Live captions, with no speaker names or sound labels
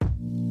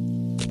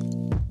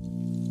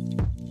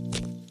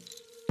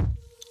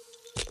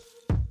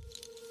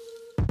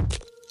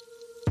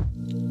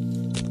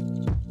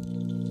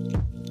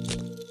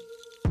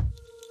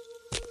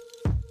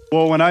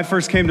Well, when I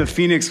first came to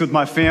Phoenix with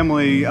my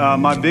family,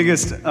 my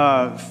biggest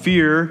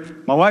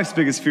fear, my wife's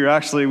biggest fear,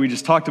 actually, we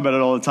just talked about it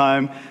all the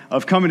time,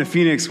 of coming to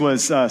Phoenix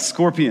was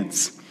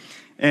scorpions.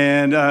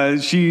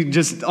 And she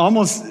just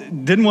almost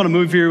didn't want to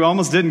move here,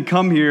 almost didn't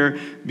come here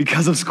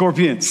because of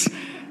scorpions.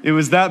 It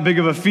was that big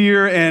of a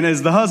fear. And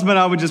as the husband,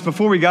 I would just,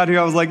 before we got here,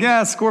 I was like,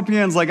 yeah,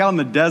 scorpions, like out in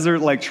the desert,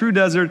 like true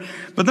desert,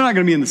 but they're not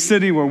going to be in the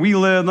city where we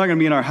live. They're not going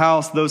to be in our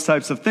house, those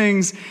types of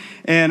things.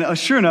 And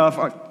sure enough,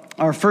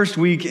 our first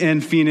week in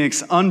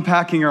Phoenix,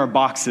 unpacking our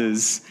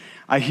boxes,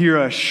 I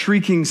hear a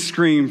shrieking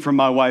scream from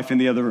my wife in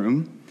the other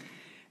room,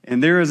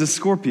 and there is a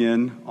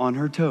scorpion on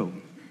her toe.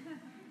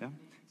 Yeah.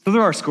 So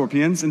there are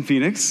scorpions in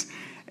Phoenix,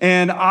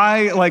 and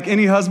I, like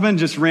any husband,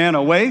 just ran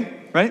away,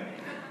 right?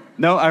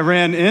 No, I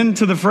ran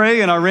into the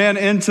fray, and I ran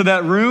into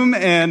that room,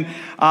 and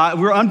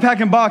we're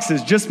unpacking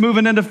boxes, just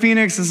moving into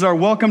Phoenix. This is our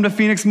welcome to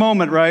Phoenix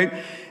moment, right?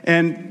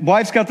 And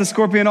wife's got the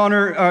scorpion on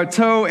her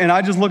toe, and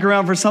I just look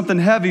around for something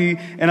heavy,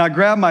 and I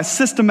grab my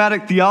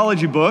systematic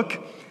theology book,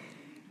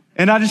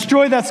 and I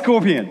destroyed that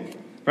scorpion,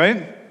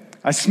 right?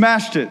 I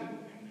smashed it.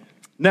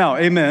 Now,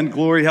 amen,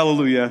 glory,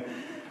 hallelujah.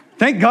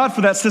 Thank God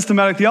for that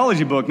systematic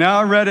theology book. Now,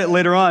 I read it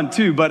later on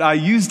too, but I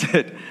used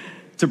it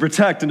to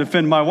protect and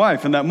defend my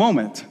wife in that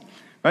moment,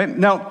 right?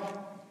 Now,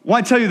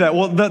 why tell you that?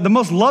 Well, the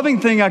most loving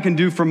thing I can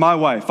do for my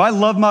wife, I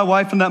love my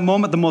wife in that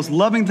moment, the most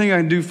loving thing I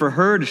can do for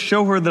her to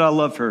show her that I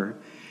love her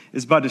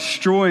is by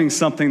destroying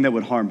something that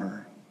would harm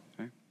her.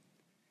 Okay?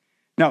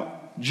 Now,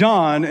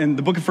 John, in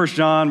the book of 1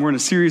 John, we're in a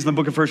series in the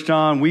book of 1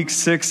 John, week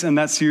 6 in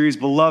that series,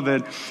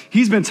 Beloved.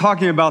 He's been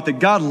talking about that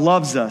God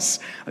loves us.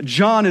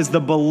 John is the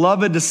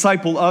beloved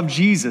disciple of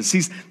Jesus.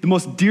 He's the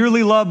most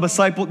dearly loved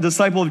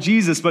disciple of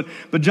Jesus, but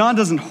John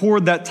doesn't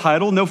hoard that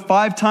title. No,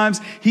 5 times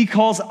he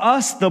calls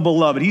us the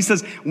beloved. He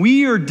says,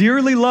 we are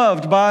dearly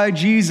loved by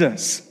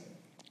Jesus.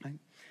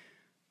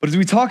 But as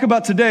we talk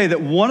about today,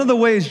 that one of the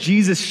ways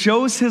Jesus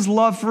shows his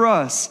love for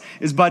us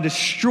is by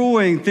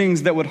destroying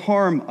things that would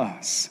harm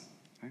us.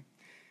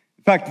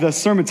 In fact, the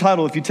sermon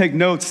title, if you take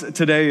notes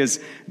today,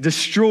 is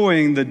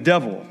Destroying the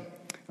Devil.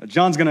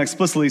 John's going to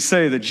explicitly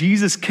say that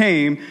Jesus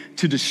came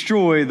to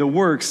destroy the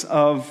works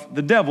of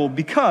the devil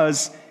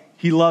because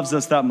he loves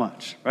us that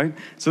much, right?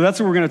 So that's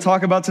what we're going to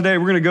talk about today.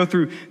 We're going to go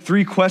through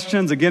 3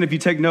 questions. Again, if you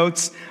take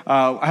notes,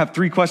 I have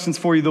 3 questions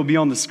for you. They'll be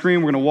on the screen.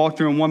 We're going to walk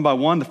through them one by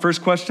one. The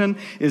first question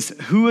is,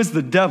 who is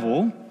the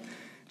devil?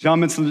 John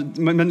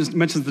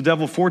mentions the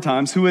devil 4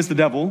 times. Who is the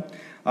devil?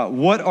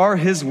 What are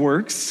his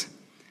works?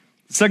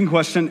 The second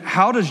question,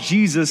 how does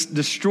Jesus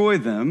destroy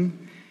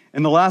them?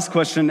 And the last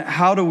question,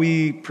 how do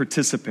we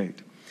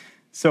participate?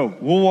 So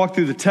we'll walk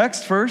through the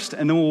text first,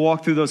 and then we'll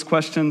walk through those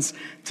questions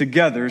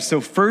together.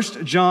 So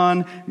 1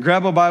 John,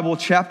 grab a Bible,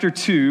 chapter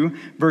 2,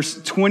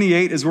 verse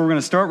 28 is where we're going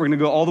to start. We're going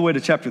to go all the way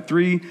to chapter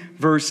 3,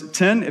 verse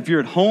 10. If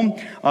you're at home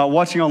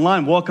watching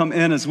online, welcome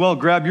in as well.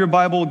 Grab your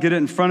Bible, get it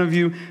in front of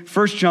you.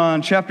 1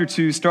 John, chapter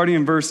 2, starting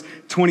in verse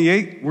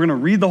 28. We're going to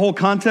read the whole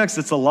context.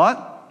 It's a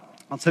lot.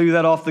 I'll tell you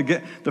that off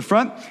the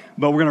front,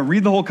 but we're going to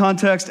read the whole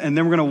context, and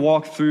then we're going to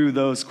walk through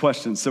those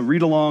questions. So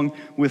read along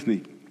with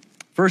me.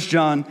 1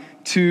 John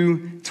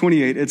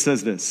 2:28, it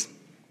says this,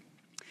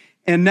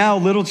 and now,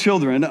 little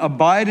children,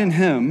 abide in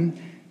him,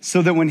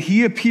 so that when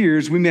he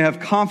appears, we may have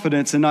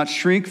confidence and not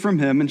shrink from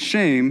him in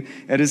shame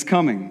at his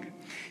coming.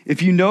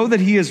 If you know that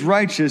he is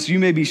righteous, you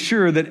may be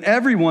sure that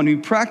everyone who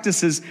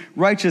practices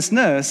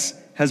righteousness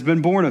has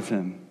been born of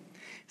him.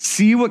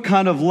 See what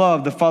kind of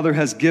love the Father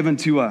has given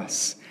to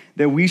us,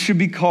 that we should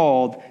be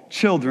called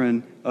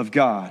children of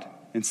God,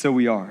 and so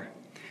we are.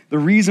 The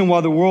reason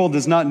why the world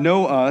does not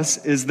know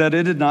us is that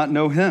it did not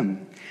know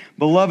him.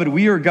 Beloved,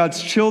 we are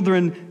God's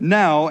children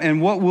now, and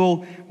what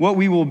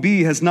we will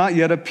be has not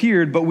yet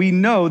appeared, but we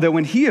know that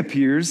when he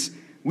appears,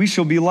 we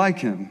shall be like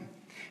him,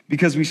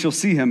 because we shall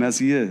see him as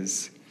he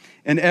is.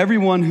 And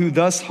everyone who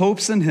thus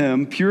hopes in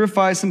him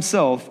purifies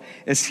himself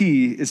as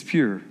he is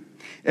pure.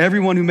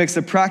 Everyone who makes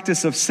a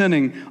practice of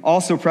sinning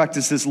also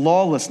practices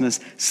lawlessness.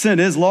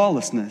 Sin is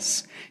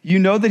lawlessness. You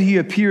know that he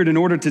appeared in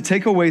order to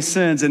take away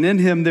sins, and in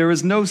him there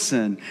is no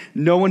sin.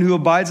 No one who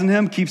abides in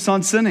him keeps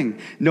on sinning.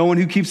 No one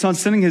who keeps on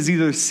sinning has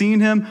either seen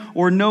him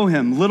or know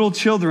him. Little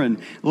children,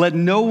 let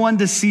no one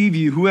deceive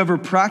you. Whoever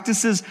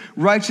practices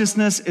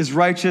righteousness is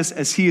righteous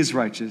as he is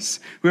righteous.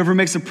 Whoever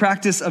makes a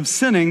practice of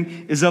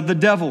sinning is of the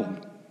devil,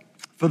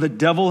 for the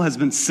devil has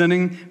been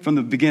sinning from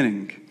the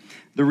beginning.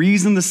 The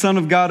reason the Son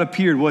of God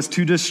appeared was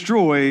to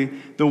destroy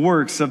the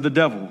works of the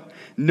devil.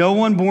 No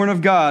one born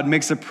of God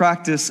makes a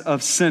practice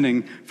of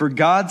sinning, for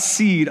God's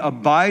seed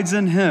abides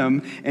in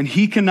him, and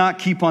he cannot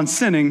keep on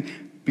sinning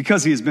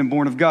because he has been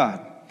born of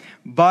God.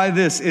 By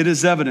this it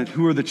is evident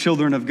who are the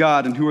children of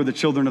God and who are the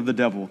children of the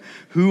devil.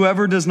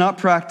 Whoever does not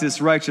practice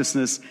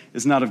righteousness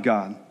is not of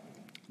God,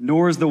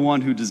 nor is the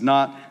one who does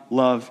not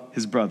love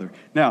his brother.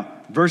 Now,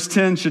 verse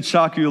 10 should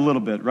shock you a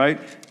little bit, right?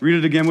 Read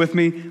it again with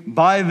me.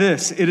 By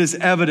this it is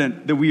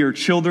evident that we are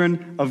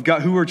children of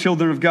God, who are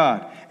children of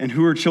God and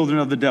who are children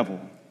of the devil.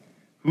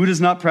 Who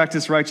does not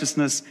practice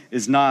righteousness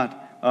is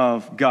not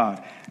of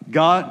God.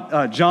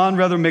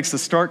 John makes a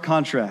stark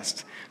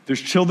contrast.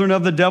 There's children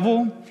of the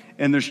devil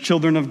and there's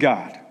children of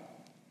God.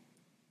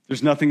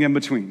 There's nothing in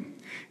between.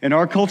 In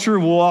our culture,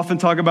 we'll often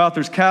talk about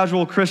there's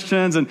casual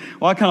Christians and,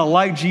 well, I kind of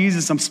like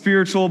Jesus, I'm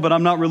spiritual, but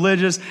I'm not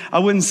religious. I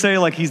wouldn't say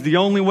like he's the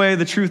only way,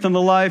 the truth, and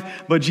the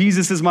life, but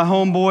Jesus is my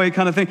homeboy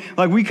kind of thing.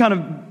 Like we kind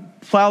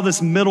of plow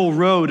this middle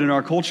road in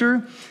our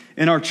culture.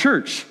 In our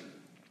church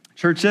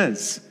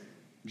is.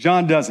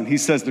 John doesn't. He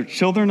says they're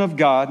children of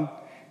God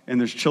and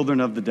there's children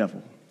of the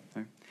devil.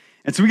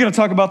 And so we got to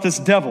talk about this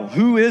devil.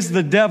 Who is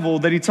the devil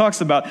that he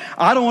talks about?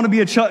 I don't want to be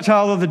a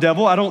child of the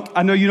devil.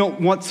 I know you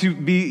don't want to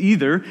be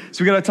either.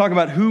 So we got to talk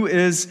about who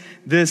is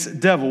this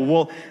devil.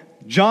 Well,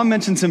 John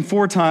mentions him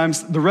 4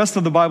 times. The rest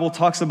of the Bible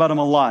talks about him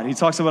a lot. He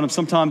talks about him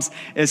sometimes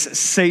as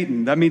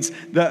Satan. That means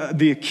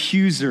the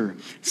accuser,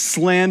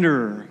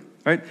 slanderer,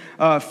 right?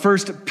 1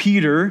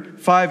 Peter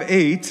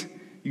 5:8.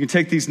 You can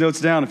take these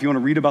notes down if you want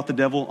to read about the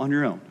devil on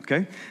your own,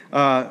 okay?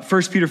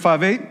 1 Peter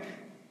 5:8,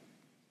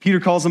 Peter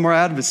calls him our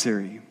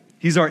adversary.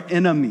 He's our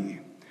enemy.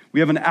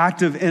 We have an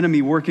active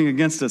enemy working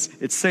against us.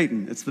 It's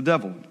Satan. It's the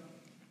devil.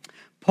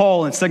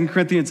 Paul in 2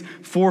 Corinthians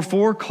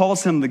 4:4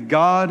 calls him the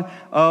god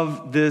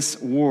of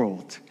this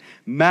world.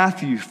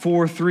 Matthew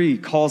 4:3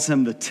 calls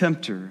him the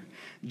tempter.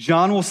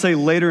 John will say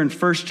later in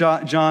 1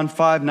 John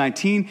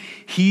 5:19,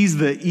 he's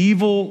the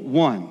evil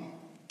one.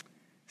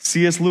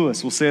 C.S.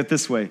 Lewis will say it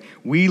this way: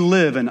 we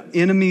live in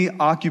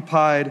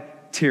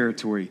enemy-occupied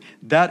territory.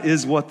 That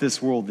is what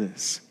this world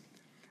is.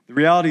 The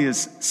reality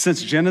is,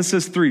 since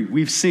Genesis 3,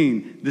 we've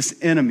seen this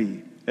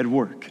enemy at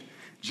work.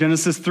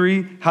 Genesis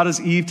 3, how does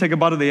Eve take a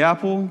bite of the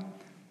apple?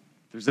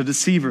 There's a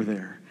deceiver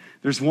there.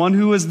 There's one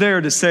who is there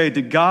to say,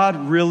 did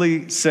God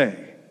really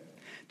say?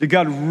 Did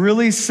God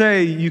really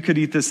say you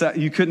couldn't eat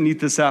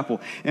this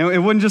apple? And it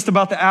wasn't just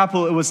about the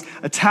apple, it was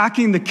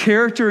attacking the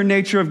character and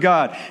nature of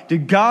God.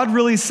 Did God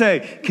really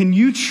say? Can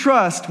you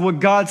trust what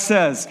God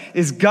says?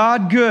 Is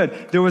God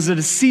good? There was a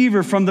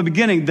deceiver from the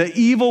beginning, the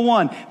evil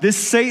one, this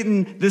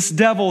Satan, this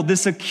devil,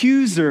 this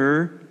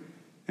accuser,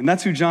 and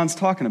that's who John's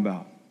talking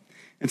about.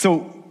 And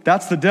so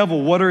that's the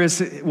devil. What are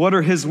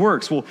his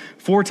works? Well,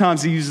 4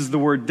 times he uses the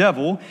word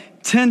devil.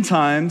 10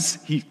 times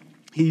he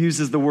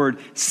uses the word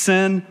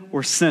sin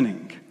or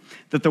sinning.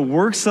 That the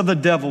works of the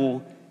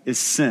devil is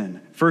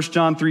sin. 1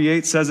 John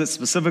 3:8 says it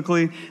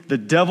specifically. The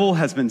devil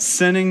has been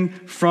sinning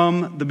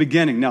from the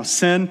beginning. Now,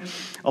 sin,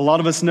 a lot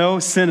of us know,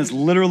 sin is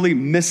literally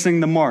missing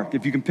the mark.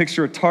 If you can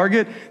picture a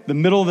target, the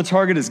middle of the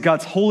target is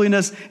God's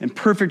holiness and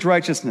perfect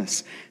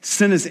righteousness.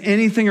 Sin is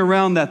anything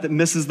around that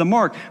misses the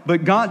mark.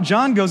 But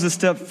John goes a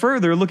step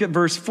further. Look at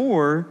verse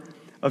 4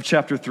 of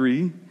chapter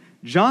 3.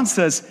 John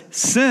says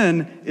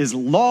sin is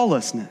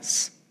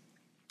lawlessness.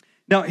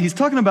 Now, he's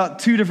talking about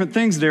 2 different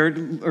things there,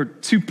 or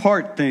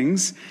 2-part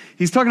things.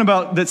 He's talking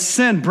about that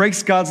sin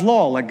breaks God's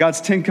law, like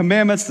God's 10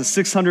 commandments, the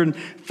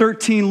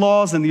 613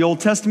 laws in the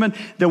Old Testament,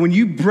 that when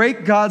you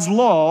break God's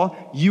law,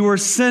 you are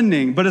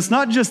sinning. But it's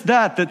not just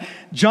that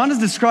John is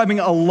describing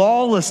a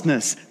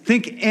lawlessness.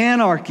 Think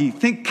anarchy,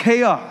 think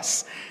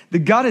chaos.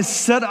 That God has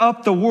set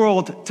up the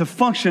world to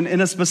function in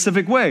a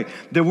specific way,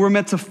 that we're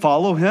meant to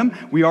follow him.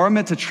 We are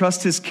meant to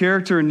trust his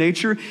character and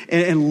nature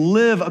and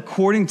live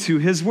according to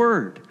his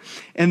word.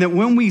 And that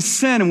when we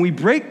sin and we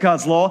break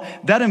God's law,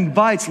 that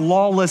invites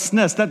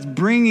lawlessness. That's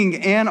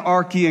bringing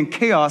anarchy and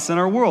chaos in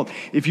our world.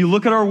 If you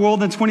look at our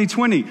world in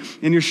 2020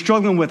 and you're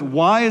struggling with,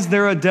 why is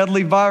there a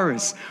deadly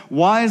virus?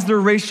 Why is there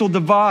racial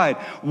divide?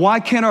 Why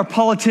can't our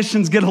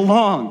politicians get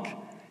along?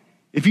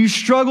 If you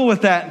struggle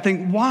with that and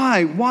think,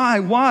 why?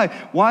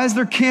 Why is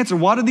there cancer?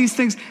 Why do these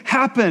things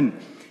happen?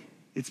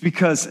 It's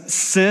because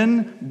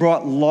sin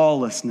brought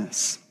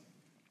lawlessness.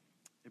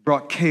 It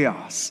brought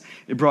chaos.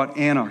 It brought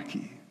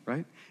anarchy,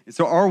 right? And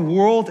so our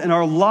world and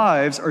our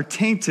lives are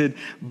tainted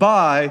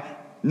by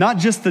not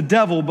just the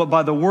devil, but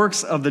by the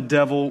works of the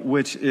devil,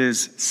 which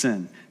is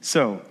sin.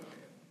 So,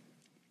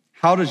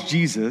 how does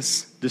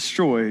Jesus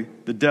destroy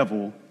the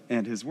devil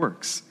and his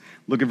works?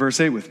 Look at verse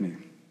 8 with me.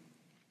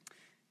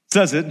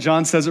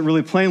 John says it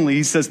really plainly.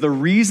 He says, the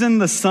reason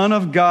the Son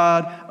of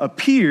God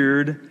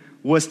appeared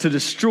was to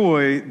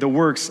destroy the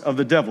works of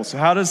the devil. So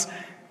how does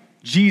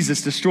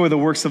Jesus destroy the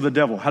works of the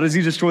devil? How does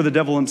he destroy the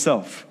devil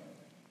himself?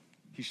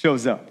 He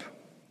shows up.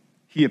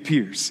 He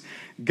appears.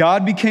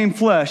 God became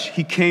flesh.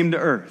 He came to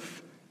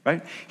earth,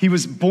 right? He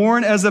was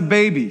born as a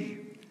baby.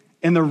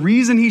 And the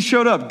reason he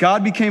showed up,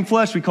 God became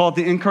flesh, we call it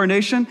the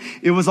incarnation.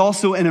 It was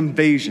also an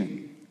invasion.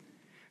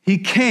 He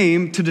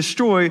came to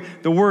destroy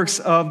the works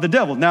of the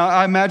devil. Now,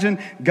 I imagine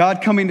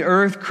God coming to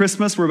earth,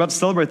 Christmas, we're about to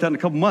celebrate that in a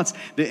couple months.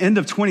 The end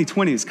of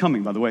 2020 is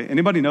coming, by the way.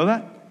 Anybody know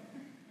that?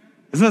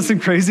 Doesn't that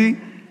seem crazy?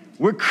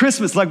 We're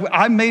Christmas, like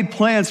I made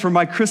plans for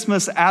my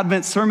Christmas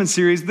Advent sermon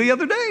series the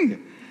other day.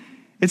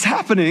 It's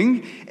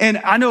happening. And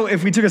I know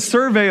if we took a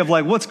survey of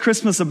like, what's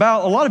Christmas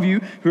about? A lot of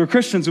you who are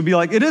Christians would be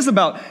like, it is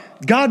about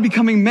God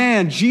becoming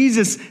man,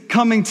 Jesus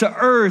coming to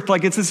earth.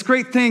 Like it's this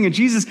great thing. And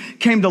Jesus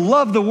came to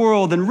love the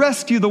world and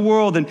rescue the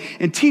world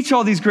and teach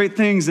all these great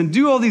things and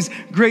do all these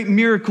great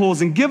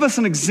miracles and give us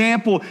an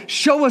example,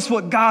 show us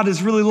what God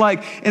is really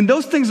like. And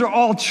those things are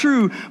all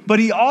true. But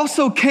he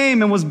also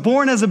came and was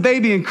born as a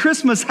baby, and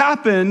Christmas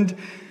happened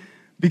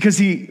because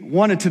he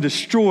wanted to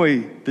destroy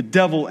the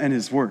devil and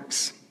his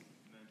works.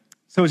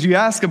 So as you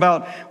ask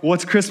about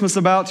what's Christmas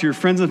about to your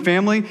friends and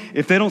family,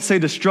 if they don't say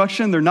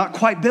destruction, they're not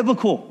quite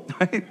biblical,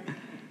 right?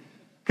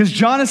 Because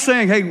John is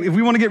saying, hey, if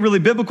we want to get really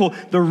biblical,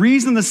 the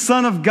reason the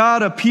Son of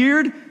God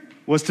appeared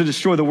was to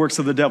destroy the works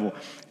of the devil.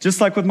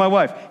 Just like with my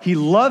wife, he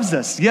loves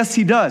us. Yes,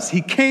 he does.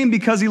 He came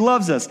because he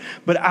loves us.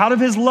 But out of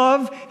his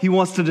love, he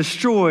wants to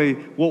destroy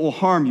what will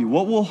harm you.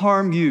 What will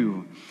harm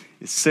you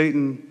is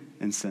Satan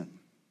and sin.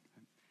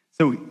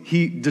 So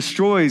he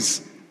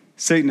destroys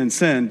Satan and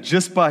sin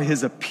just by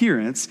his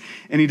appearance.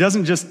 And he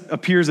doesn't just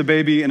appear as a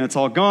baby and it's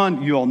all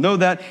gone. You all know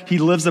that. He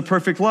lives a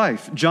perfect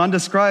life. John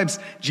describes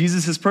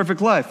Jesus'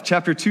 perfect life.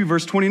 Chapter 2,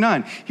 verse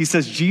 29. He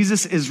says,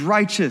 Jesus is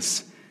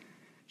righteous.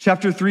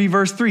 Chapter 3,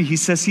 verse 3, he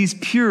says he's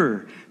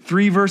pure.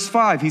 3, verse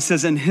 5, he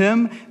says, in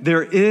him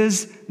there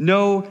is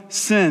no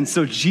sin.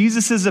 So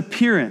Jesus'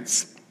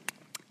 appearance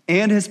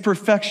and his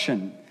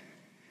perfection,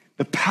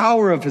 the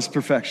power of his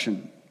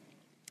perfection,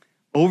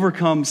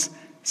 overcomes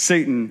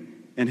Satan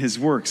and his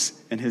works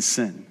and his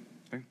sin.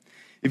 Okay?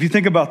 If you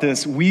think about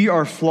this, we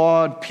are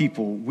flawed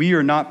people. We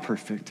are not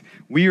perfect.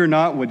 We are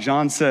not what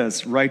John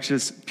says,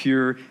 righteous,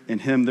 pure, in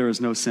him there is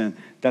no sin.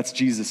 That's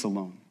Jesus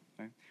alone.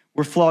 Okay?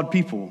 We're flawed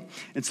people.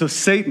 And so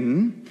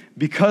Satan,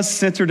 because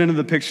sin entered into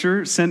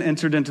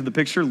the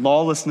picture,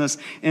 lawlessness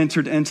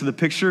entered into the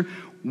picture,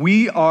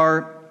 we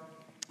are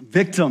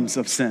victims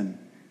of sin.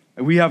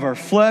 We have our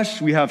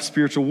flesh, we have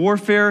spiritual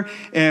warfare,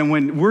 and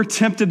when we're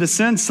tempted to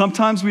sin,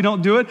 sometimes we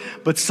don't do it,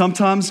 but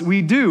sometimes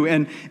we do.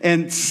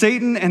 And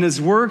Satan and his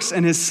works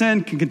and his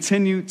sin can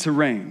continue to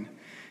reign.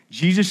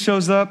 Jesus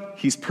shows up,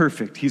 he's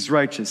perfect, he's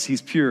righteous,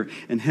 he's pure.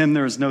 In him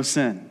there is no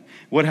sin.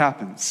 What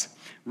happens?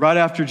 Right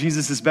after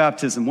Jesus'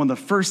 baptism, one of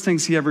the first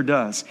things he ever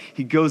does,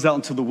 he goes out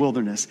into the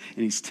wilderness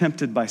and he's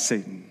tempted by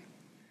Satan.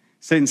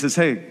 Satan says,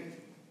 hey,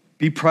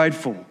 be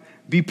prideful.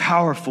 Be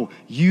powerful.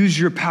 Use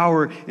your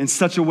power in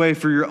such a way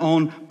for your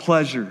own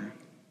pleasure.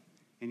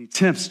 And he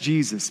tempts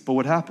Jesus. But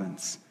what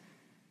happens?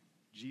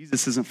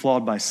 Jesus isn't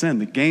flawed by sin.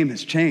 The game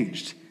has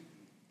changed.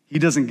 He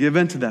doesn't give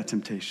in to that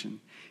temptation.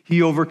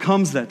 He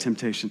overcomes that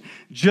temptation.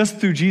 Just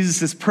through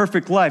Jesus'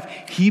 perfect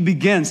life, he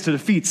begins to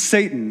defeat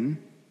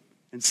Satan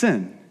and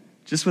sin,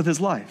 just with his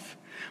life.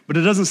 But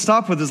it doesn't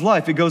stop with his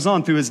life. It goes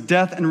on through his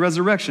death and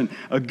resurrection.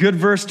 A good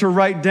verse to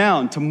write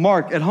down, to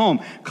mark at home.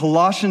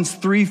 Colossians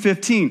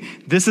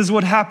 3:15. This is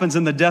what happens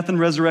in the death and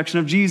resurrection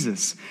of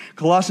Jesus.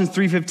 Colossians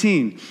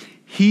 3:15.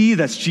 He,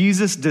 that's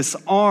Jesus,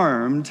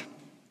 disarmed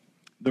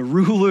the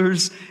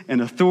rulers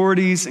and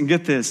authorities. And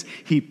get this,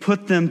 he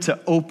put them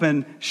to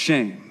open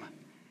shame.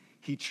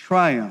 He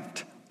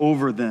triumphed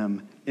over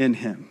them in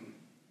him.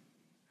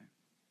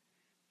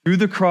 Through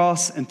the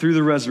cross and through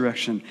the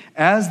resurrection,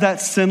 as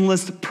that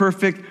sinless,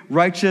 perfect,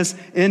 righteous,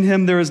 in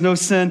him there is no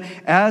sin,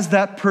 as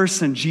that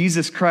person,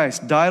 Jesus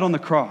Christ, died on the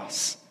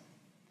cross,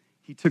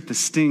 he took the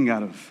sting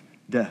out of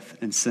death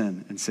and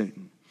sin and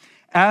Satan.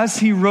 As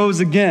he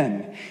rose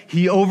again,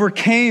 he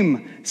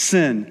overcame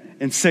sin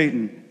and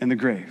Satan and the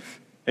grave.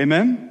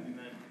 Amen?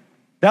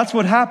 That's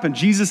what happened.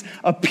 Jesus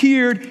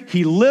appeared,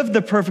 he lived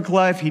the perfect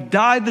life, he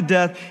died the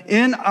death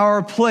in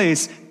our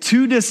place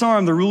to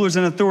disarm the rulers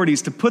and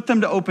authorities, to put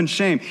them to open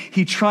shame.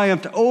 He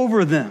triumphed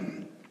over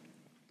them.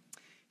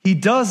 He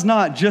does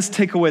not just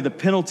take away the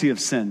penalty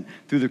of sin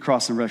through the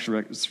cross and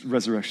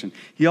resurrection.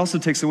 He also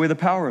takes away the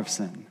power of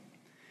sin.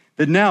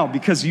 That now,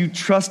 because you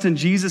trust in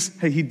Jesus,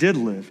 hey, he did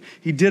live,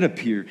 he did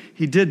appear,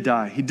 he did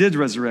die, he did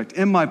resurrect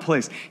in my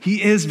place.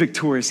 He is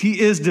victorious,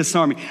 he is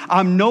disarming.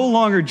 I'm no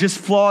longer just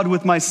flawed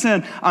with my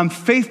sin. I'm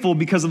faithful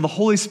because of the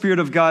Holy Spirit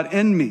of God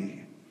in me.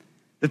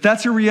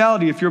 That's your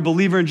reality if you're a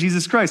believer in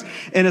Jesus Christ.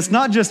 And it's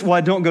not just, well, I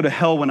don't go to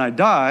hell when I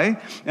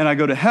die and I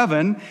go to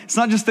heaven. It's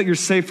not just that you're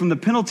saved from the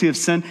penalty of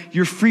sin.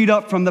 You're freed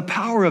up from the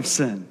power of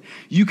sin.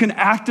 You can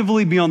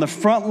actively be on the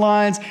front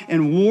lines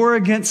and war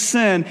against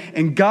sin.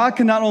 And God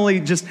can not only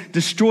just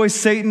destroy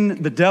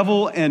Satan, the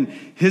devil, and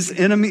his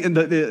enemy, and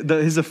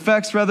his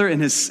effects rather,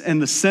 and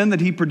the sin that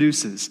he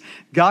produces.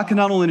 God can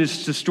not only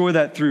just destroy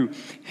that through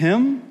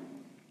him,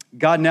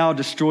 God now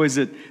destroys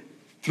it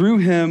through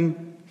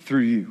him,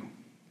 through you.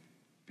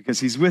 Because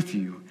he's with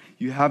you.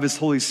 You have his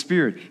Holy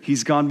Spirit.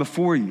 He's gone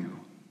before you.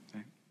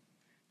 Okay?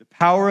 The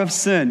power of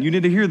sin, you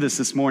need to hear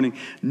this morning,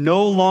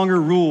 no longer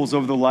rules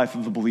over the life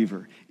of the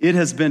believer. It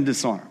has been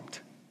disarmed.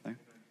 Okay?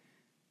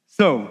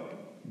 So,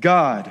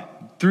 God,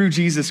 through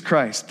Jesus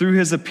Christ, through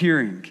his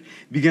appearing,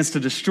 begins to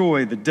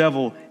destroy the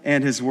devil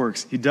and his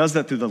works. He does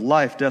that through the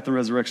life, death, and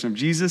resurrection of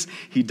Jesus.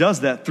 He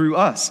does that through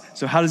us.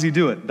 So how does he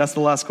do it? That's the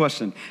last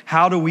question.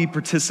 How do we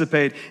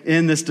participate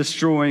in this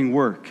destroying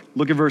work?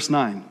 Look at verse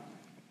 9.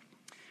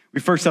 We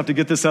first have to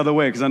get this out of the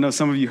way because I know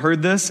some of you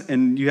heard this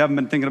and you haven't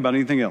been thinking about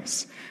anything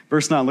else.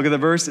 Verse 9, look at the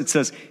verse. It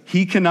says,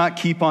 he cannot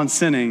keep on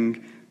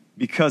sinning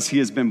because he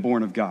has been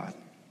born of God.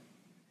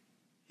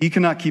 He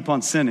cannot keep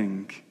on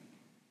sinning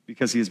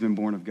because he has been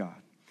born of God.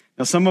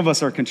 Now, some of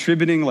us are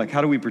contributing, like how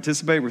do we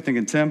participate? We're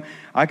thinking, Tim,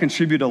 I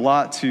contribute a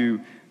lot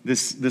to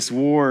this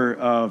war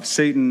of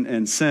Satan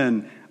and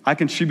sin. I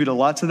contribute a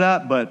lot to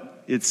that,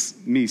 but it's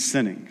me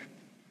sinning.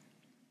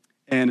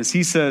 And as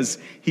he says,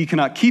 he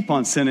cannot keep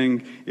on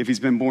sinning if he's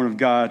been born of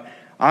God.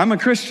 I'm a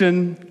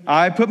Christian.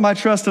 I put my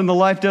trust in the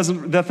life, death,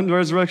 and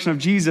resurrection of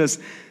Jesus,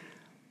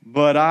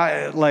 but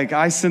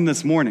I sinned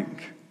this morning.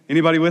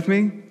 Anybody with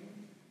me?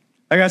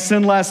 I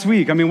sinned last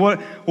week. I mean,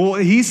 well,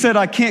 he said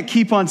I can't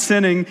keep on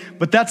sinning,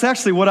 but that's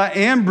actually what I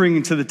am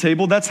bringing to the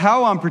table. That's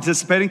how I'm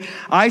participating.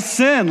 I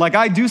sin,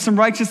 I do some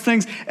righteous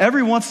things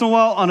every once in a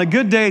while on a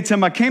good day.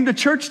 Tim, I came to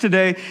church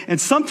today, and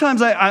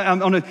sometimes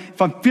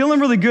if I'm feeling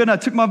really good and I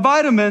took my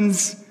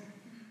vitamins,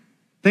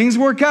 things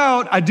work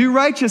out. I do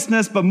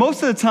righteousness, but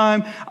most of the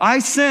time I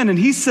sin. And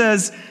he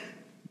says,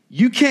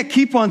 you can't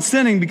keep on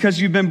sinning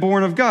because you've been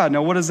born of God.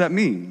 Now, what does that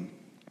mean?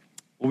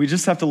 Well, we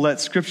just have to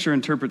let Scripture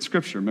interpret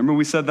Scripture. Remember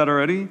we said that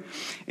already?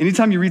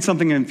 Anytime you read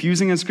something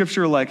confusing in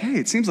Scripture, like, hey,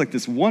 it seems like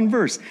this one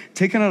verse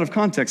taken out of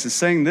context is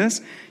saying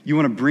this, you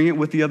want to bring it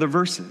with the other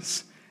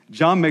verses.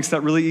 John makes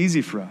that really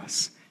easy for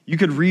us. You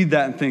could read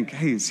that and think,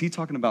 hey, is he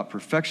talking about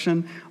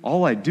perfection?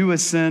 All I do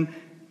is sin.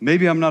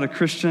 Maybe I'm not a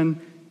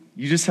Christian.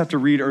 You just have to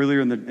read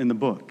earlier in the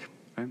book.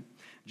 Right?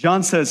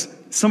 John says,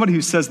 somebody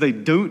who says they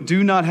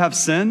do not have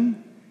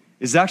sin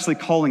is actually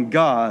calling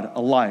God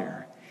a liar.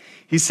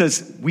 He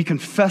says, we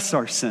confess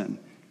our sin.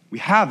 We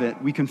have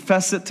it, we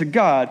confess it to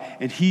God,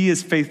 and he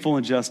is faithful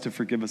and just to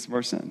forgive us of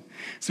our sin.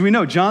 So we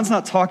know John's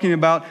not talking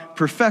about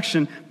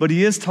perfection, but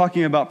he is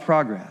talking about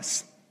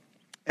progress.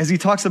 As he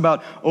talks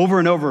about over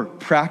and over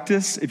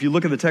practice, if you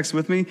look at the text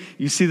with me,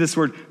 you see this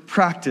word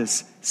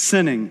practice,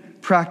 sinning,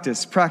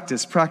 practice,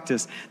 practice,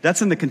 practice.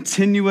 That's in the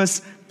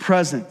continuous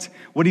present.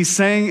 What he's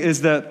saying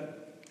is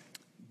that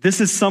this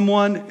is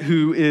someone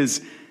who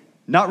is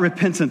not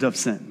repentant of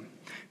sin,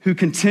 who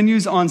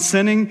continues on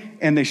sinning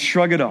and they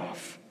shrug it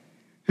off.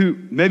 Who,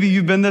 maybe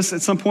you've been this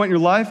at some point in your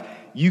life,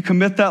 you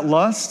commit that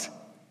lust,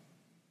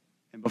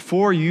 and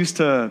before you used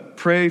to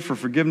pray for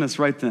forgiveness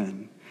right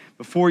then,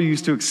 before you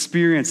used to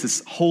experience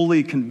this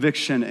holy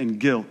conviction and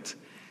guilt,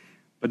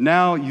 but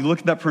now you look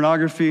at that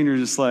pornography and you're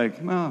just like,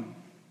 well,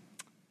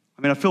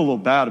 I feel a little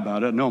bad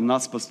about it. No, I'm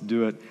not supposed to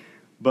do it.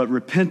 But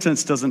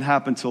repentance doesn't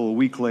happen till a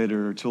week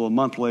later or till a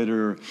month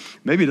later, or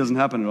maybe it doesn't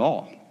happen at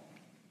all.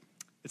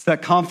 It's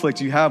that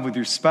conflict you have with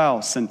your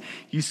spouse, and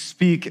you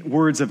speak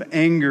words of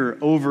anger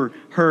over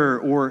her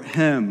or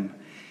him.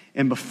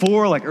 And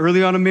before,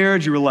 early on in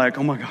marriage, you were like,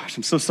 oh my gosh,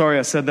 I'm so sorry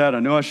I said that.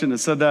 I know I shouldn't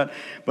have said that.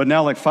 But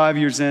now 5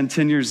 years in,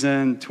 10 years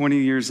in, 20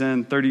 years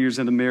in, 30 years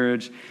into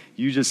marriage,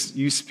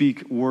 you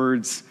speak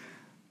words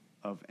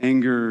of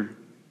anger,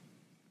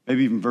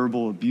 maybe even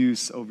verbal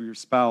abuse over your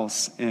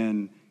spouse,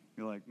 and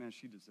you're like, man,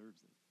 she deserves it.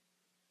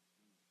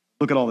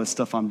 Look at all this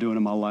stuff I'm doing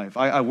in my life.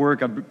 I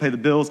work, I pay the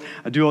bills,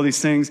 I do all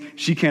these things.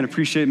 She can't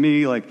appreciate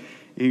me. And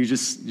you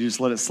just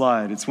let it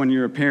slide. It's when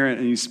you're a parent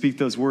and you speak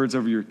those words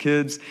over your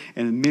kids,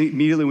 and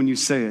immediately when you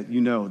say it,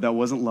 you know that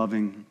wasn't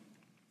loving,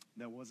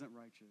 that wasn't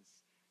righteous,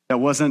 that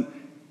wasn't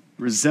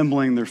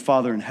resembling their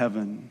Father in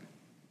heaven.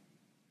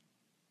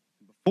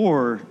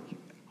 Before,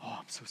 oh,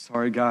 I'm so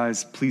sorry,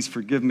 guys. Please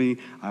forgive me.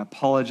 I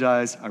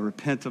apologize. I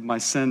repent of my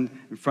sin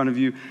in front of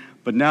you.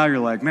 But now you're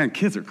like, man,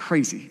 kids are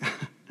crazy.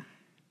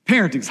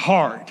 Parenting's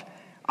hard.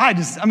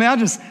 Just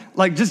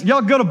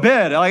y'all go to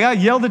bed. I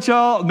yelled at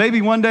y'all.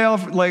 Maybe one day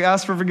I'll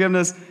ask for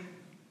forgiveness,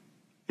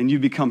 and you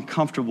become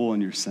comfortable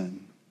in your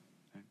sin.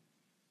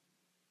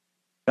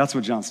 That's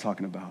what John's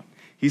talking about.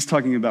 He's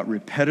talking about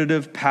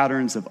repetitive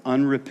patterns of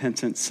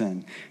unrepentant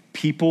sin.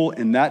 People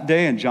in that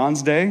day, in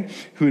John's day,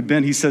 who had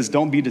been, he says,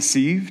 don't be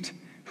deceived,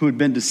 who had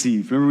been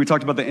deceived. Remember we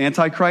talked about the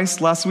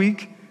Antichrist last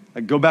week?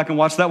 Go back and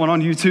watch that one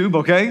on YouTube,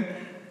 okay?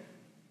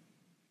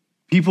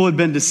 People had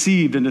been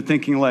deceived into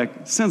thinking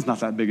sin's not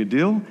that big a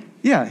deal.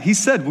 Yeah, he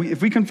said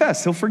if we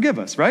confess, he'll forgive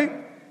us, right?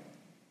 And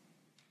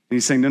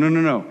he's saying,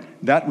 no.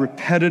 That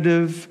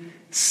repetitive,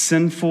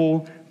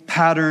 sinful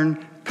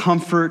pattern,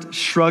 comfort,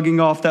 shrugging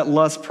off that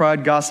lust,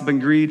 pride, gossip, and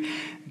greed,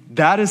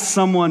 that is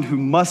someone who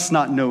must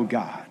not know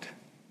God.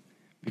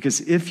 Because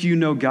if you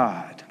know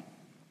God,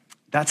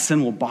 that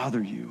sin will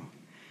bother you.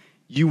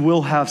 You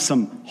will have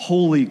some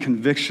holy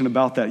conviction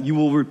about that. You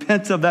will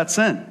repent of that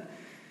sin.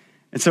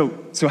 And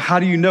so how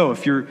do you know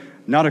if you're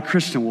not a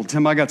Christian? Well,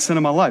 Tim, I got sin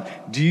in my life.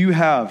 Do you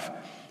have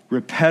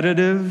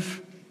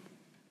repetitive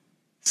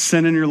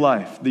sin in your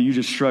life that you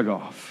just shrug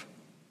off?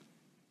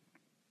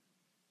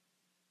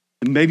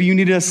 And maybe you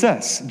need to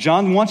assess.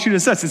 John wants you to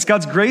assess. It's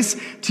God's grace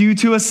to you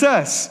to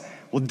assess.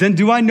 Well, then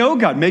do I know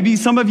God? Maybe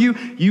some of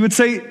you would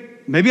say,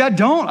 maybe I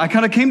don't. I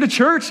kind of came to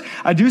church.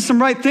 I do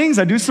some right things.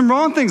 I do some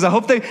wrong things. I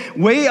hope they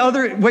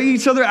weigh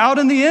each other out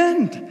in the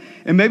end.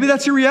 And maybe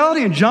that's your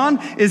reality. And John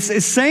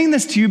is saying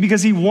this to you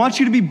because he wants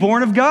you to be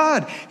born of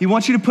God. He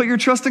wants you to put your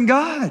trust in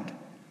God.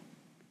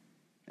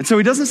 And so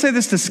he doesn't say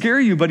this to scare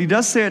you, but he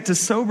does say it to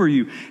sober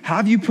you.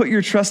 Have you put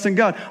your trust in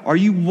God? Are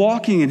you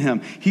walking in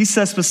him? He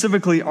says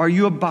specifically, are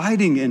you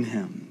abiding in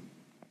him?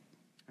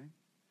 Okay?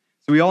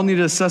 So we all need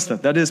to assess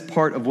that. That is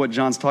part of what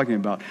John's talking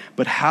about.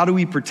 But how do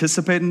we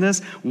participate in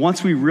this?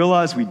 Once we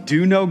realize we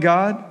do know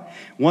God,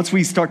 once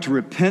we start to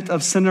repent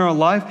of sin in our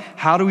life,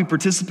 how do we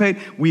participate?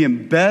 We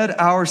embed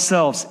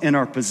ourselves in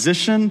our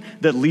position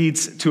that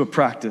leads to a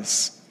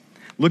practice.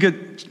 Look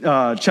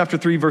at chapter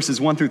 3, verses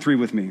 1 through 3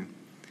 with me.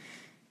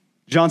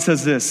 John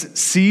says this,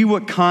 "See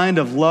what kind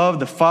of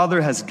love the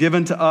Father has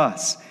given to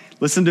us."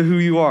 Listen to who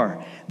you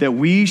are. "That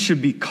we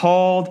should be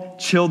called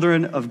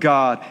children of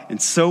God,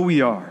 and so we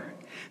are.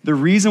 The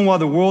reason why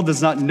the world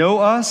does not know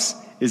us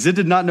is it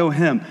did not know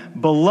him.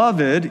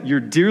 Beloved, you're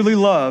dearly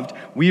loved.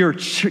 We are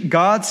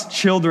God's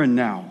children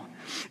now.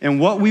 And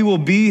what we will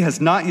be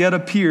has not yet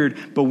appeared,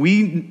 but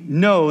we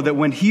know that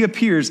when he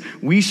appears,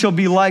 we shall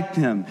be like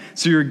him."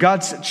 So you're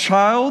God's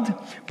child,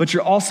 but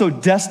you're also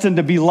destined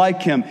to be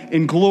like him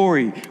in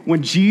glory.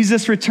 When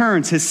Jesus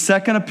returns, his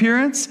second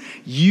appearance,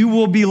 you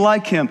will be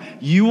like him.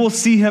 You will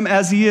see him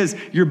as he is.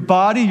 Your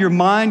body, your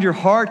mind, your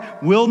heart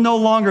will no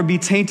longer be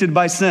tainted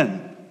by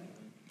sin.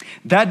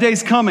 That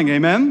day's coming,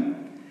 amen?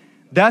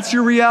 That's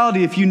your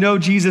reality if you know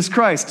Jesus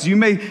Christ. You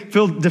may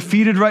feel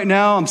defeated right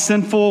now. I'm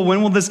sinful.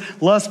 When will this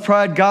lust,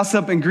 pride,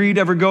 gossip, and greed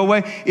ever go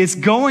away? It's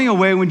going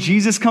away when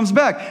Jesus comes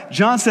back.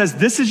 John says,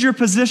 this is your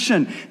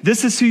position.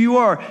 This is who you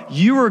are.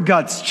 You are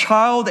God's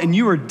child, and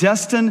you are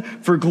destined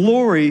for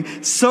glory,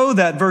 so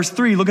that, verse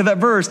 3, look at that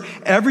verse,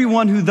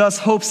 everyone who thus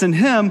hopes in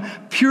him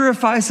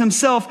purifies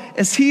himself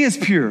as he is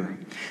pure.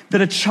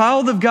 That a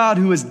child of God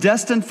who is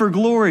destined for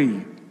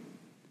glory,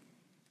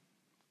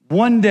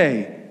 one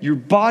day, your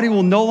body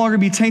will no longer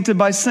be tainted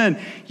by sin.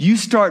 You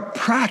start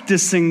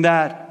practicing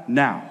that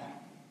now.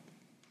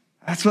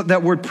 That's what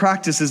that word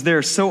practice is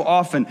there so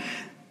often.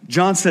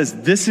 John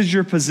says, this is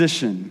your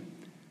position,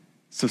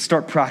 so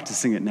start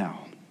practicing it now.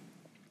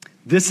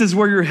 This is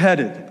where you're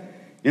headed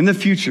in the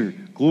future.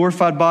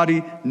 Glorified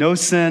body, no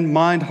sin,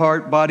 mind,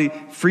 heart, body,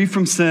 free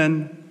from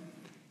sin.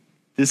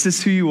 This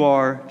is who you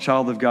are,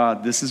 child of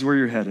God. This is where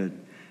you're headed.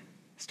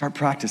 Start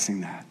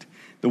practicing that.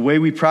 The way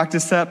we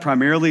practice that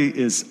primarily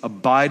is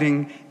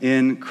abiding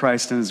in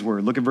Christ and his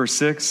word. Look at verse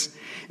 6.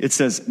 It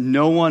says,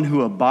 no one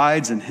who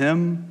abides in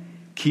him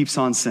keeps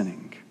on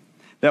sinning.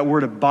 That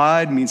word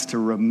abide means to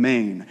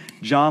remain.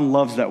 John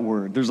loves that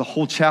word. There's a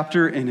whole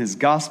chapter in his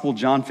gospel,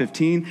 John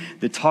 15,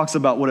 that talks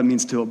about what it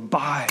means to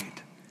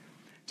abide,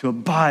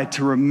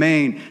 to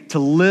remain, to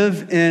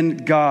live in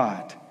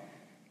God.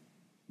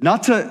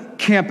 Not to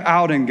camp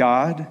out in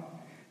God,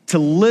 to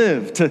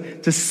live,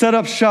 to set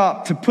up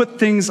shop, to put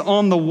things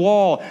on the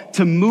wall,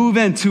 to move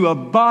in, to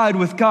abide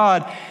with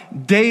God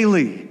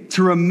daily,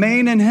 to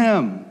remain in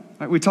him.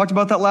 Right? We talked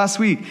about that last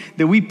week,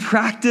 that we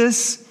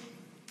practice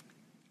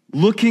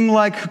looking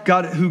like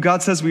God, who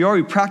God says we are.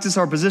 We practice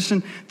our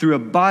position through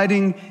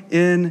abiding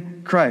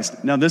in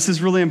Christ. Now, this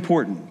is really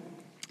important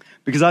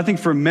because I think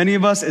for many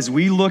of us, as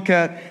we look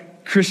at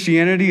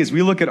Christianity, as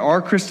we look at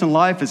our Christian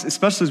life,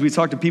 especially as we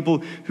talk to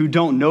people who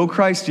don't know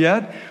Christ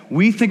yet,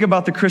 we think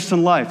about the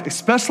Christian life,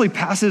 especially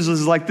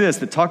passages like this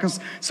that talk us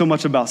so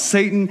much about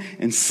Satan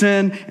and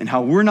sin and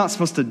how we're not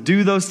supposed to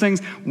do those things.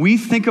 We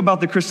think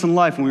about the Christian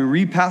life when we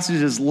read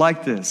passages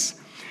like this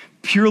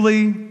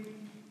purely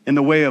in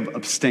the way of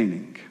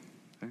abstaining.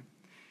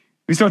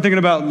 We start thinking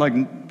about, like,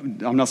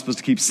 I'm not supposed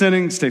to keep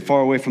sinning, stay far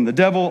away from the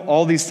devil,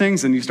 all these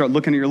things, and you start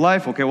looking at your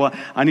life. Okay, well,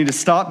 I need to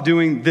stop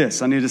doing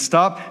this. I need to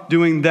stop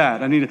doing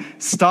that. I need to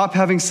stop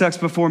having sex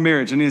before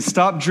marriage. I need to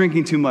stop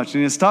drinking too much. I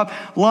need to stop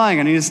lying.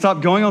 I need to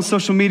stop going on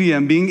social media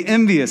and being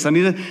envious. I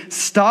need to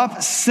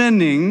stop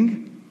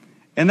sinning.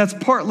 And that's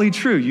partly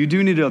true. You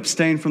do need to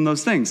abstain from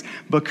those things.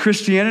 But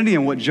Christianity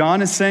and what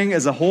John is saying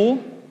as a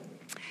whole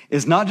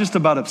is not just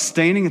about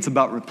abstaining, it's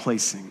about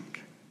replacing.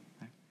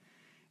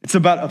 It's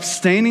about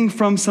abstaining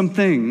from some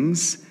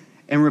things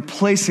and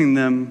replacing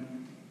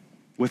them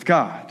with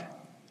God.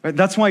 Right?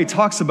 That's why he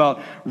talks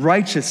about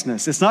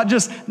righteousness. It's not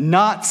just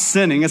not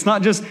sinning. It's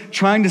not just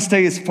trying to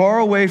stay as far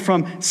away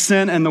from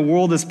sin and the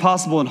world as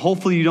possible, and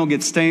hopefully you don't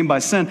get stained by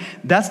sin.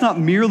 That's not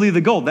merely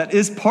the goal. That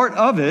is part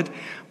of it,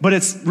 but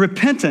it's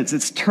repentance.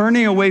 It's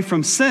turning away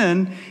from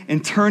sin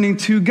and turning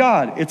to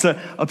God. It's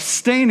a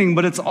abstaining,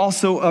 but it's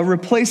also a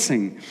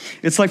replacing.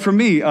 It's like for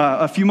me,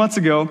 a few months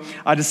ago,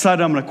 I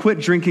decided I'm going to quit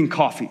drinking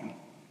coffee.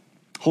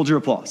 Hold your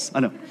applause. I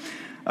know.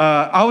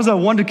 I was a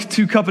 1 to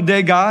 2 cup a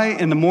day guy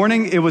in the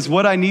morning. It was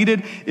what I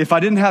needed. If I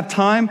didn't have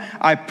time,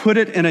 I put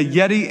it in a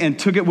Yeti and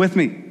took it with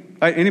me.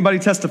 Right? Anybody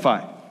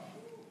testify?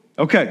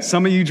 Okay,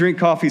 some of you drink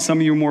coffee. Some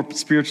of you are more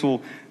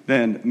spiritual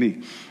than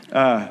me.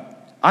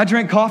 I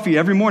drank coffee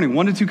every morning,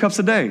 1 to 2 cups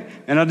a day.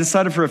 And I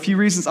decided for a few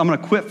reasons, I'm going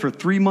to quit for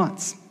 3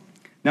 months.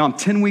 Now I'm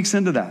 10 weeks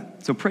into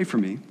that, so pray for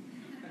me.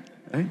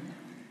 Right?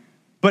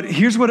 But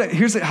here's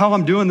how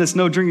I'm doing this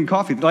no drinking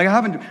coffee. Like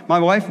my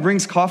wife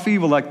brings coffee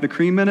with like the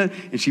cream in it,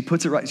 and she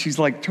puts it right. She's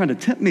like trying to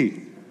tempt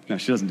me. No,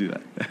 she doesn't do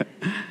that.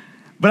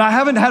 But I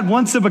haven't had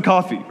one sip of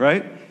coffee,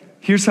 right?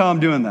 Here's how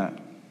I'm doing that.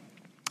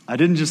 I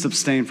didn't just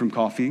abstain from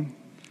coffee.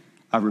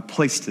 I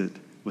replaced it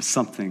with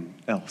something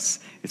else.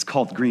 It's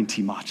called green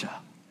tea matcha.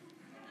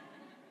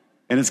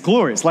 And it's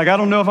glorious. Like, I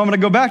don't know if I'm going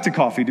to go back to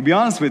coffee, to be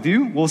honest with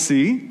you. We'll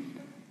see.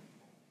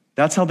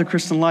 That's how the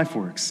Christian life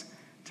works.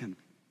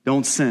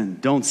 Don't sin,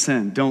 don't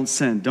sin, don't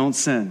sin, don't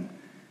sin.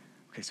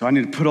 Okay, so I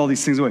need to put all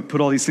these things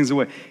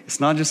away, It's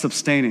not just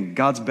abstaining.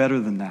 God's better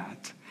than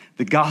that.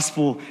 The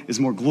gospel is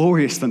more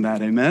glorious than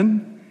that,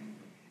 amen?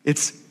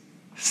 It's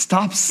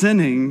Stop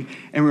sinning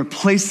and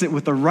replace it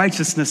with the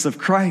righteousness of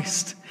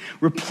Christ.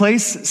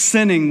 Replace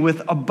sinning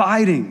with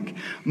abiding.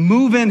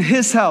 Move in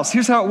his house.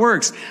 Here's how it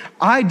works.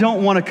 I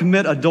don't want to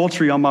commit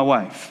adultery on my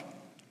wife.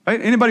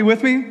 Right? Anybody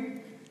with me?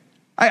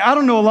 I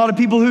don't know a lot of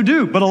people who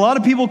do, but a lot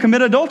of people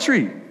commit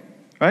adultery.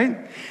 Right?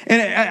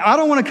 And I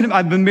don't want to,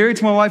 I've been married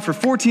to my wife for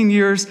 14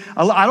 years.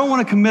 I don't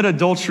want to commit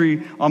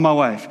adultery on my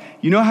wife.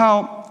 You know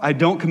how I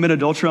don't commit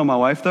adultery on my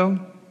wife though?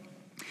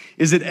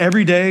 Is it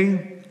every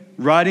day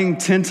writing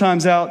 10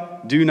 times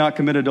out, do not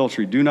commit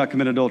adultery, do not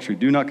commit adultery,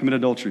 do not commit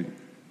adultery?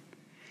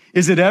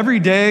 Is it every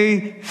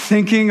day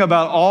thinking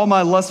about all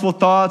my lustful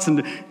thoughts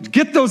and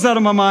get those out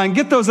of my mind,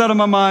 get those out of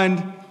my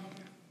mind?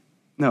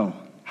 No.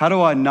 How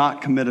do I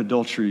not commit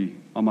adultery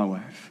on my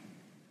wife?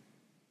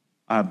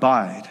 I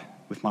abide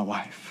with my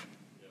wife.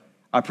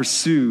 I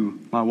pursue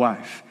my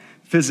wife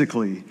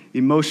physically,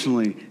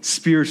 emotionally,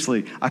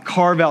 spiritually. I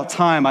carve out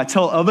time. I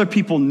tell other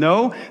people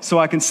no so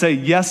I can say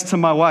yes to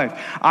my wife.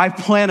 I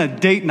plan a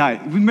date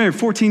night. We've been married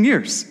 14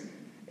 years,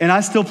 and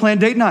I still plan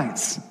date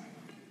nights.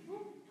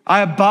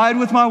 I abide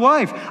with my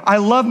wife. I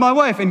love my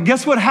wife. And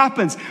guess what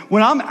happens?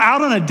 When I'm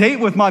out on a date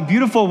with my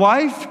beautiful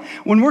wife,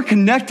 when we're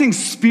connecting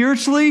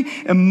spiritually,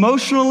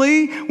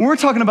 emotionally, when we're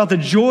talking about the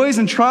joys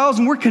and trials,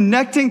 and we're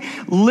connecting,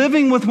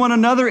 living with one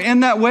another in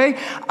that way,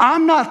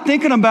 I'm not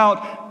thinking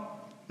about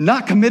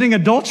not committing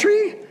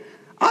adultery.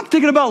 I'm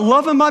thinking about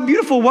loving my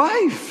beautiful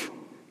wife.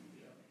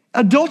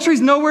 Adultery's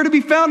nowhere to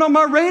be found on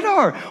my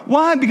radar.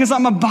 Why? Because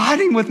I'm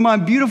abiding with my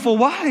beautiful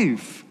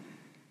wife.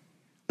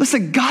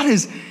 Listen, God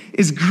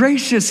is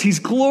gracious. He's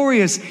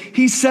glorious.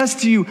 He says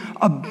to you,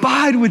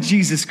 abide with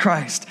Jesus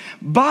Christ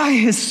by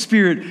his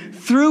Spirit,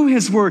 through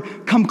his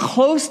word. Come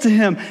close to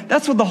him.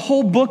 That's what the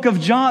whole book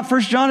of John,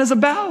 1 John is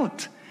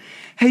about.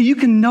 Hey, you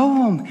can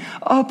know him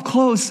up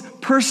close,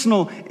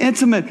 personal,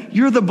 intimate.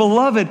 You're the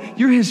beloved.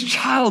 You're his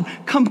child.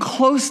 Come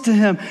close to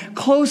him,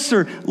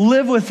 closer.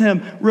 Live with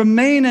him.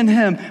 Remain in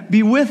him.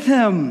 Be with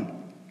him.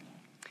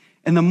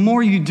 And the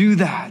more you do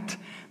that,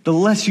 the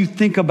less you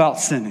think about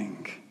sinning.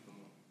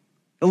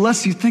 The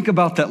less you think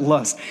about that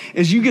lust.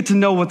 As you get to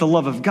know what the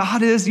love of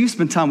God is, you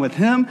spend time with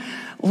him,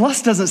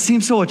 lust doesn't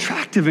seem so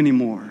attractive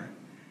anymore.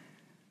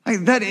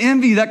 Like that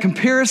envy, that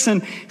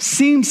comparison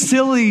seems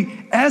silly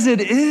as it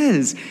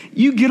is.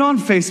 You get on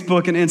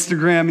Facebook and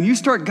Instagram and you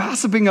start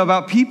gossiping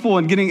about people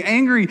and getting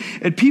angry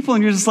at people,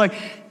 and you're just like,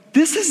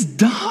 this is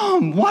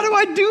dumb. Why do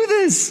I do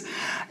this?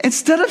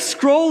 Instead of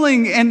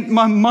scrolling and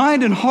my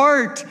mind and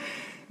heart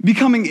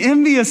becoming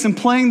envious and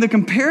playing the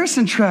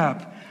comparison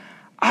trap,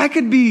 I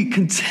could be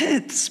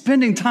content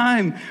spending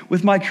time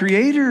with my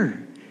Creator.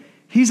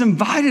 He's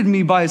invited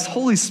me by his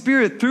Holy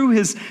Spirit through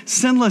his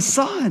sinless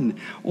Son.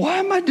 Why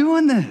am I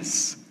doing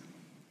this?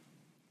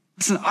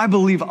 Listen, I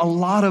believe a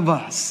lot of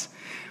us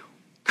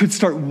could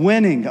start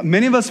winning.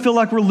 Many of us feel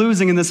like we're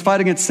losing in this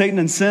fight against Satan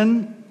and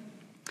sin.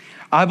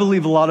 I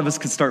believe a lot of us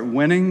could start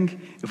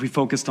winning if we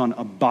focused on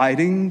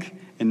abiding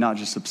and not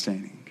just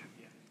abstaining.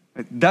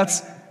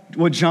 That's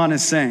what John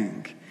is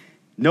saying.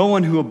 No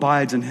one who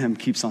abides in him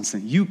keeps on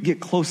sinning. You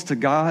get close to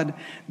God,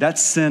 that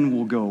sin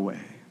will go away.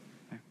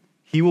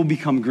 He will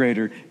become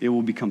greater. It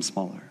will become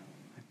smaller.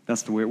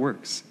 That's the way it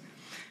works.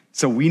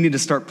 So we need to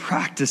start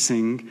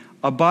practicing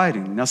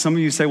abiding. Now, some of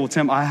you say, well,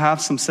 Tim, I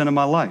have some sin in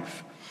my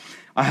life.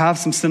 I have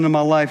some sin in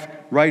my life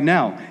right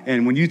now.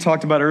 And when you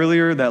talked about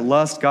earlier, that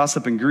lust,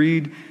 gossip, and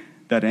greed,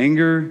 that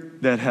anger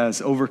that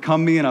has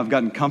overcome me and I've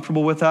gotten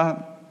comfortable with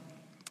that,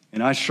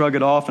 and I shrug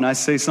it off and I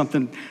say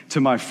something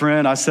to my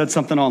friend, I said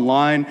something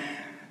online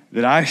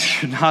that I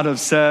should not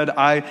have said.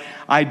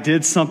 I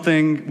did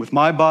something with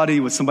my body,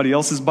 with somebody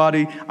else's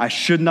body, I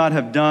should not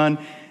have done.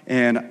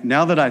 And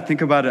now that I think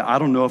about it, I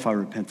don't know if I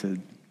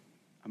repented.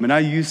 I mean, I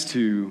used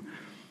to,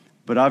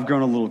 but I've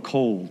grown a little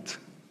cold.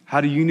 How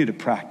do you need to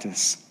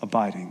practice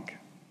abiding?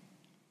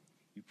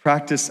 You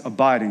practice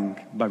abiding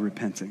by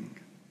repenting.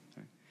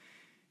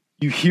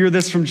 You hear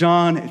this from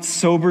John, it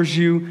sobers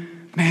you.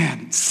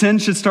 Man, sin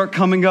should start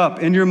coming up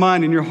in your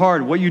mind, in your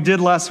heart, what you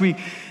did last week,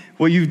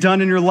 what you've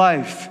done in your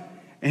life.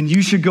 And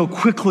you should go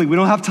quickly. We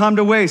don't have time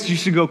to waste. You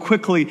should go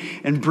quickly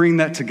and bring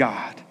that to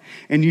God.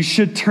 And you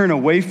should turn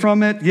away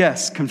from it.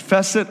 Yes,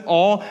 confess it,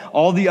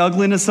 all the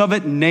ugliness of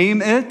it. Name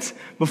it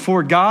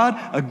before God,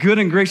 a good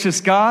and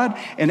gracious God,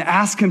 and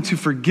ask him to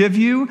forgive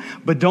you.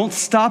 But don't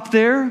stop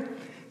there.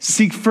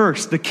 Seek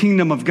first the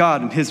kingdom of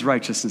God and his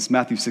righteousness,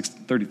 Matthew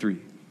 6:33.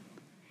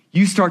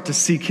 You start to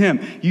seek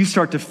him. You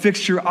start to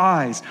fix your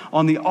eyes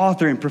on the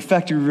author and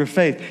perfecter of your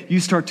faith.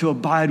 You start to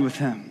abide with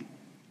him.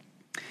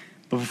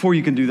 But before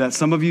you can do that,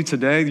 some of you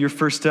today, your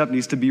first step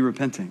needs to be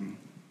repenting.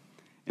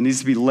 It needs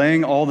to be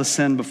laying all the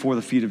sin before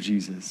the feet of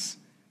Jesus.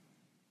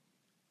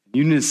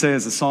 You need to say,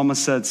 as the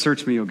psalmist said,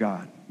 search me, O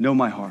God, know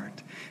my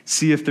heart.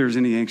 See if there's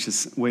any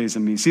anxious ways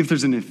in me. See if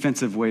there's any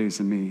offensive ways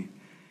in me.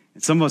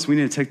 And some of us, we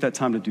need to take that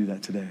time to do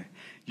that today.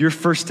 Your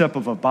first step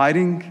of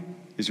abiding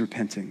is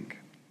repenting.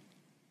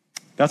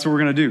 That's what we're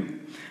going to do.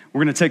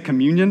 We're going to take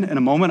communion in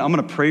a moment. I'm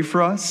going to pray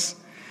for us.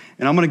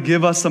 And I'm going to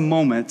give us a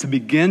moment to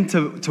begin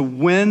to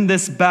win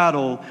this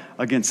battle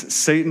against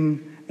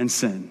Satan and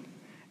sin.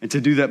 and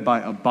to do that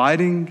by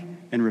abiding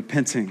and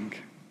repenting.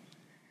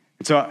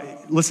 And so,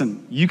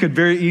 listen, you could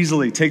very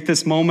easily take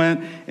this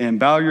moment and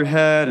bow your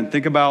head and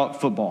think about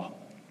football,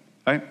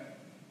 right?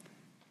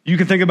 You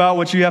can think about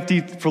what you have to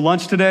eat for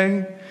lunch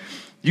today.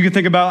 You can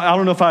think about, I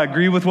don't know if I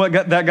agree with what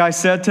that guy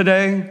said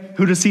today.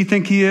 Who does he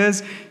think he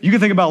is? You can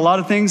think about a lot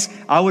of things.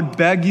 I would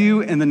beg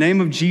you in the name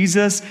of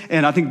Jesus,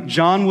 and I think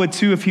John would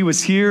too if he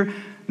was here.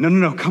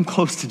 No, come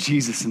close to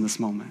Jesus in this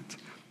moment.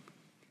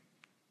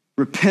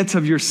 Repent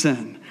of your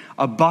sin.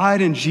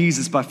 Abide in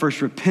Jesus by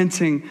first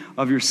repenting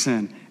of your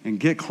sin and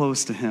get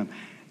close to him.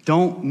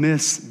 Don't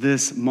miss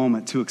this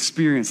moment to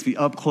experience the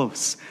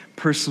up-close,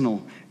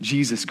 personal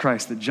Jesus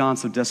Christ that John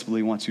so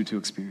desperately wants you to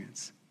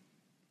experience.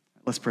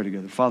 Let's pray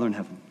together. Father in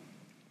heaven,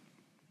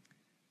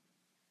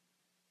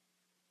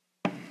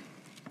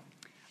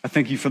 I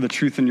thank you for the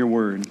truth in your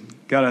word.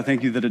 God, I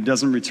thank you that it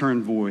doesn't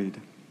return void.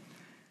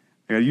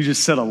 God, you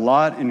just said a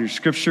lot in your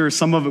scripture.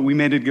 Some of it we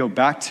may need to go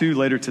back to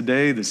later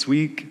today, this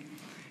week,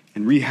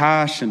 and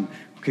rehash. And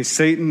okay,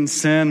 Satan,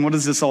 sin, what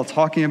is this all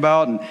talking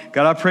about? And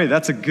God, I pray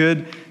that's a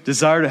good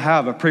desire to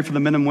have. I pray for the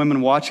men and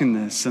women watching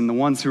this and the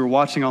ones who are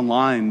watching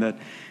online that,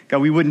 God,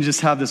 we wouldn't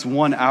just have this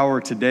 1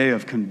 hour today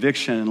of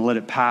conviction and let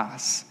it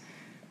pass.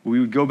 We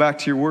would go back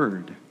to your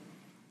word.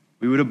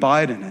 We would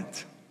abide in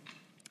it.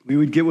 We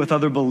would get with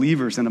other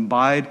believers and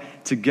abide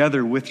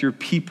together with your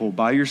people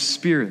by your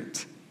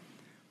Spirit.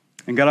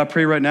 And God, I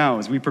pray right now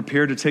as we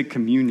prepare to take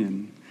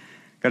communion,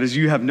 God, as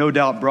you have no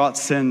doubt brought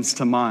sins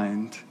to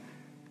mind,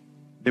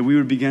 that we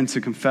would begin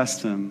to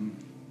confess them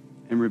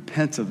and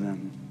repent of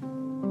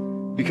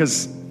them.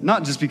 Because,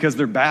 not just because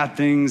they're bad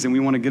things and we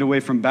want to get away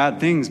from bad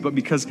things, but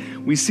because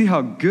we see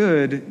how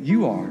good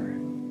you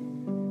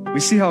are. We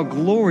see how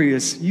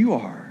glorious you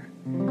are.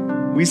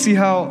 We see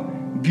how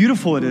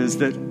beautiful it is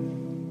that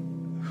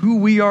who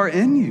we are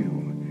in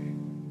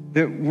you,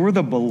 that we're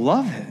the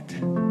beloved.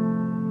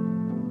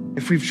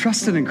 If we've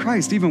trusted in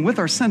Christ, even with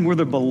our sin, we're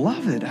the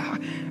beloved.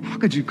 How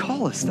could you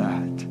call us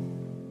that?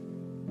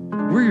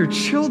 We're your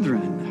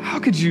children. How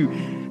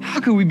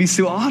could we be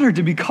so honored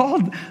to be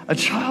called a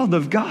child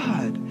of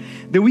God?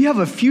 That we have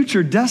a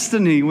future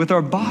destiny with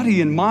our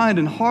body and mind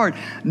and heart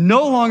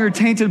no longer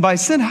tainted by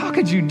sin. How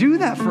could you do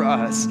that for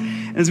us?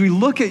 As we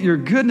look at your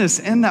goodness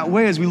in that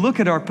way, as we look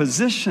at our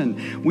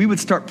position, we would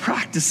start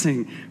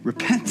practicing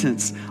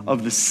repentance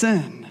of the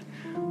sin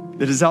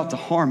that is out to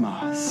harm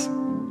us.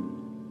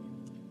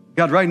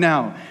 God, right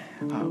now,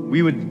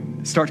 we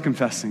would start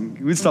confessing.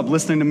 We would stop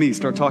listening to me,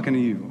 start talking to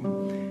you.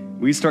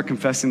 We start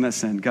confessing that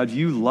sin. God,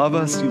 you love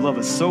us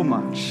so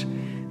much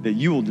that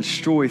you will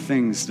destroy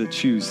things that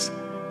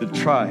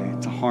try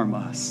to harm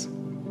us.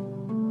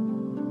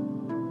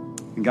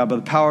 And God, by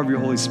the power of your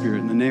Holy Spirit,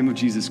 in the name of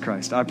Jesus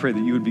Christ, I pray that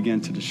you would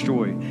begin to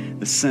destroy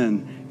the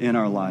sin in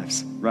our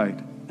lives right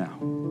now.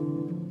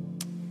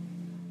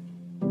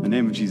 In the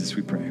name of Jesus,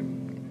 we pray.